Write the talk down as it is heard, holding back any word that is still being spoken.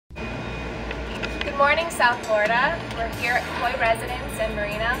morning, South Florida. We're here at Koi Residence in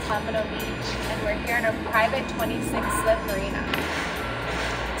Marina, Pompano Beach, and we're here in our private 26-slip marina.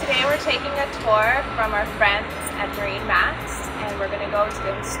 Today we're taking a tour from our friends at Marine Max, and we're going to go to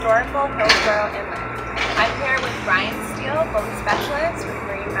the historical Hillsborough Inlet. I'm here with Ryan Steele, boat specialist with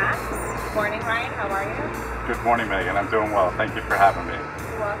Marine Max. Good morning, Ryan. How are you? Good morning, Megan. I'm doing well. Thank you for having me.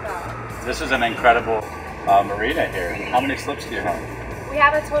 You're welcome. This is an incredible marina here. How many slips do you have? We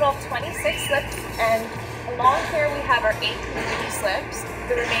have a total of 26 slips, and along here we have our 8 community slips.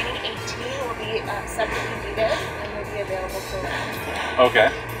 The remaining 18 will be separately deeded and will be available for rent. Okay,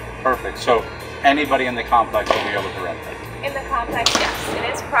 perfect. So anybody in the complex will be able to rent it? In the complex, yes.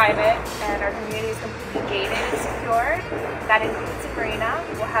 It is private, and our community is completely gated and secured. That includes the marina.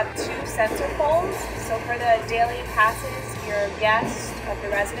 We'll have 2 sensor poles, so for the daily passes, your guest of the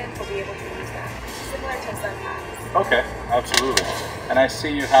resident will be able to use that, similar to Sun Pass. Okay, absolutely. And I see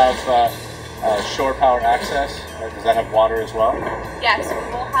you have shore power access. Does that have water as well? Yes, we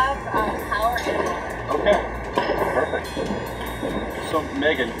will have power and water. Okay, perfect. So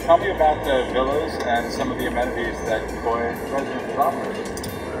Megan, tell me about the villas and some of the amenities that Koi Residence offers.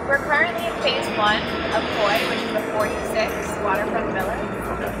 We're currently in phase 1 of Koi, which is the 46 waterfront villas.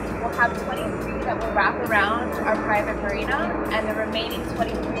 Okay. We'll have 23 that will wrap around our private marina, and the remaining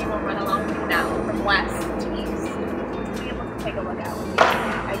 23 will run along the canal from west to east. Be able to take a look out when we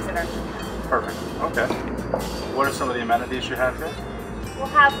exit our marina. Perfect. Okay. What are some of the amenities you have here? We'll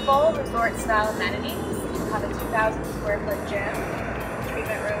have full resort style amenities. We'll have a 2,000 square foot gym,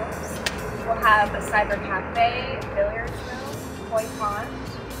 treatment rooms. We'll have a cyber cafe, billiards room, koi pond,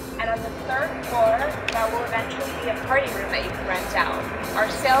 and on the 3rd floor, that will eventually be a party room that you can rent out. Our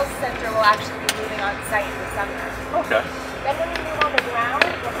sales center will actually be moving on site in the summer. Okay. Then when we move on the ground,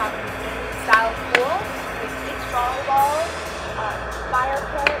 we'll have a style pool with beach volleyball, fire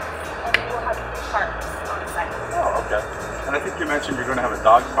pits, and we will have 3 parks on site. Oh, okay. And I think you mentioned you're going to have a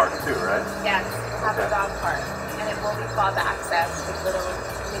dog park too, right? Yes, we'll have a dog park, and it will be fob access with little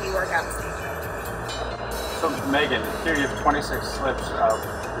mini workout stations. So Megan, here you have 26 slips.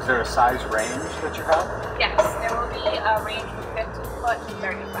 Is there a size range that you have? Yes, there will be a range from 15 foot to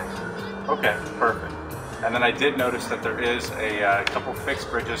 35. Okay, perfect. And then I did notice that there is a couple fixed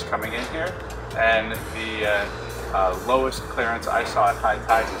bridges coming in here, and the lowest clearance I saw at high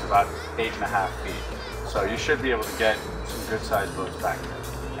tide was about 8.5 feet. So you should be able to get some good sized boats back here.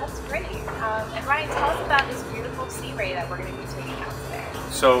 That's great. And Ryan, tell us about this beautiful Sea Ray that we're going to be taking out today.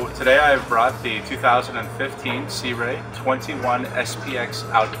 So today I have brought the 2015 Sea Ray 21 SPX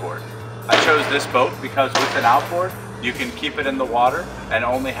outboard. I chose this boat because with an outboard you can keep it in the water and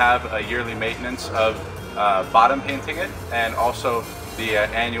only have a yearly maintenance of bottom painting it, and also the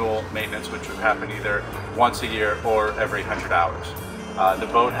annual maintenance, which would happen either once a year or every 100 hours. The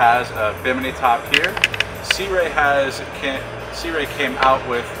boat has a bimini top here. Sea Ray came out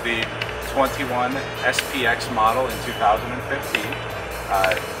with the 21 SPX model in 2015.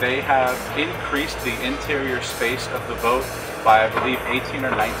 They have increased the interior space of the boat by, I believe, 18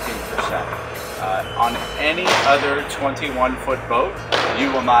 or 19%. On any other 21-foot boat,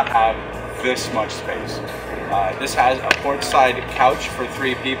 you will not have this much space. This has a portside couch for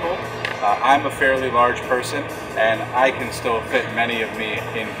 3 people. I'm a fairly large person, and I can still fit many of me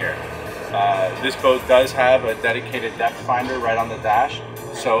in here. This boat does have a dedicated depth finder right on the dash,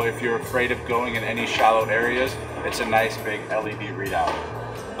 so if you're afraid of going in any shallow areas, it's a nice big LED readout.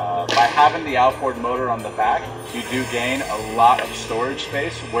 By having the outboard motor on the back, you do gain a lot of storage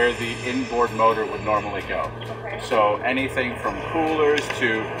space where the inboard motor would normally go. So anything from coolers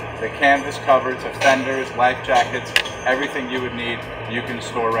to the canvas cover to fenders, life jackets, everything you would need, you can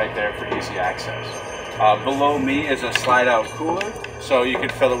store right there for easy access. Below me is a slide-out cooler, so you can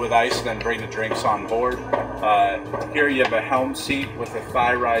fill it with ice and then bring the drinks on board. Here you have a helm seat with a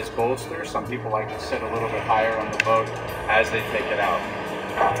thigh-rise bolster. Some people like to sit a little bit higher on the boat as they take it out.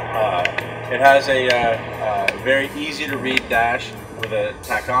 It has a very easy-to-read dash with a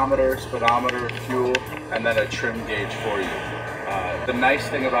tachometer, speedometer, fuel, and then a trim gauge for you. The nice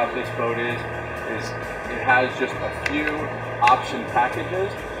thing about this boat is it has just a few option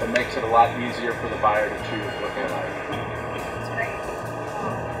packages that makes it a lot easier for the buyer to choose what they like. That's great.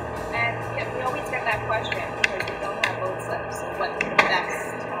 And yeah, we always get that question because we don't have boat slips, what the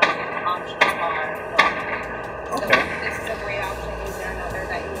best options are. So this is a great option. Is there another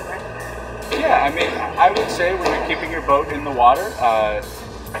that you would recommend? Yeah, I mean, I would say when you're keeping your boat in the water,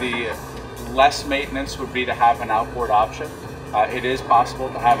 the less maintenance would be to have an outboard option. It is possible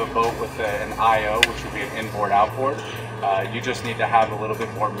to have a boat with an IO, which would be an inboard outboard. You just need to have a little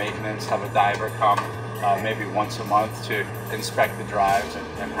bit more maintenance, have a diver come maybe once a month to inspect the drives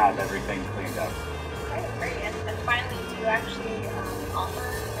and have everything cleaned up. Okay, great. And finally, do you actually offer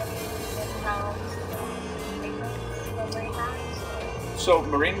any in-house maintenance for Marine Max? So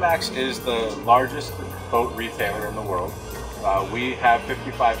Marine Max is the largest boat retailer in the world. We have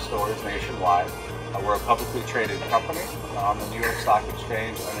 55 stores nationwide. We're a publicly traded company on the New York Stock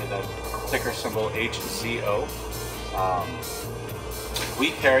Exchange under the ticker symbol HZO.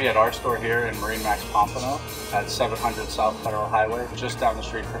 We carry at our store here in Marine Max Pompano at 700 South Federal Highway, just down the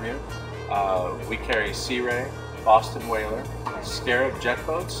street from you. We carry Sea Ray, Boston Whaler, Scarab jet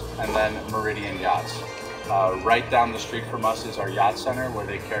boats, and then Meridian yachts. Right down the street from us is our yacht center where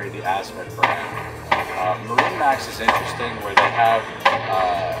they carry the Azvet brand. Marine Max is interesting where they have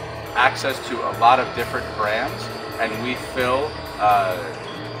access to a lot of different brands, and we fill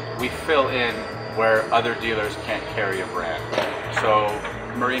in where other dealers can't carry a brand. So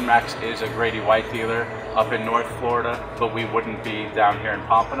Marine Max is a Grady White dealer up in North Florida, but we wouldn't be down here in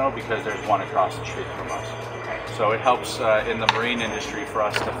Pompano because there's one across the street from us. So it helps in the marine industry for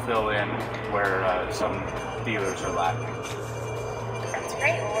us to fill in where some dealers are lacking. That's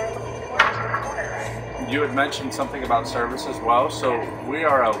great. Well, we're looking forward to the tour, right? You had mentioned something about service as well. So we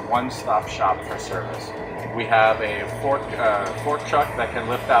are a one-stop shop for service. We have a fork truck that can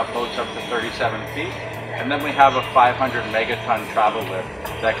lift out boats up to 37 feet. And then we have a 500 megaton travel lift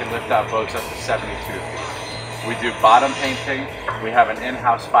that can lift out boats up to 72 feet. We do bottom painting. We have an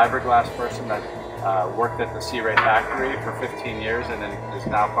in-house fiberglass person that worked at the Sea Ray factory for 15 years and then is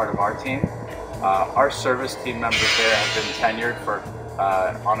now part of our team. Our service team members there have been tenured for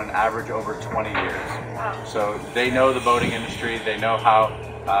on an average over 20 years. Wow. So they know the boating industry, they know how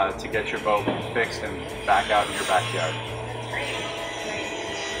to get your boat fixed and back out in your backyard. That's great.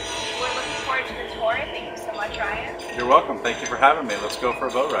 We're looking forward to the tour. Thank you so much, Ryan. You're welcome. Thank you for having me. Let's go for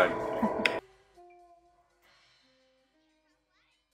a boat ride.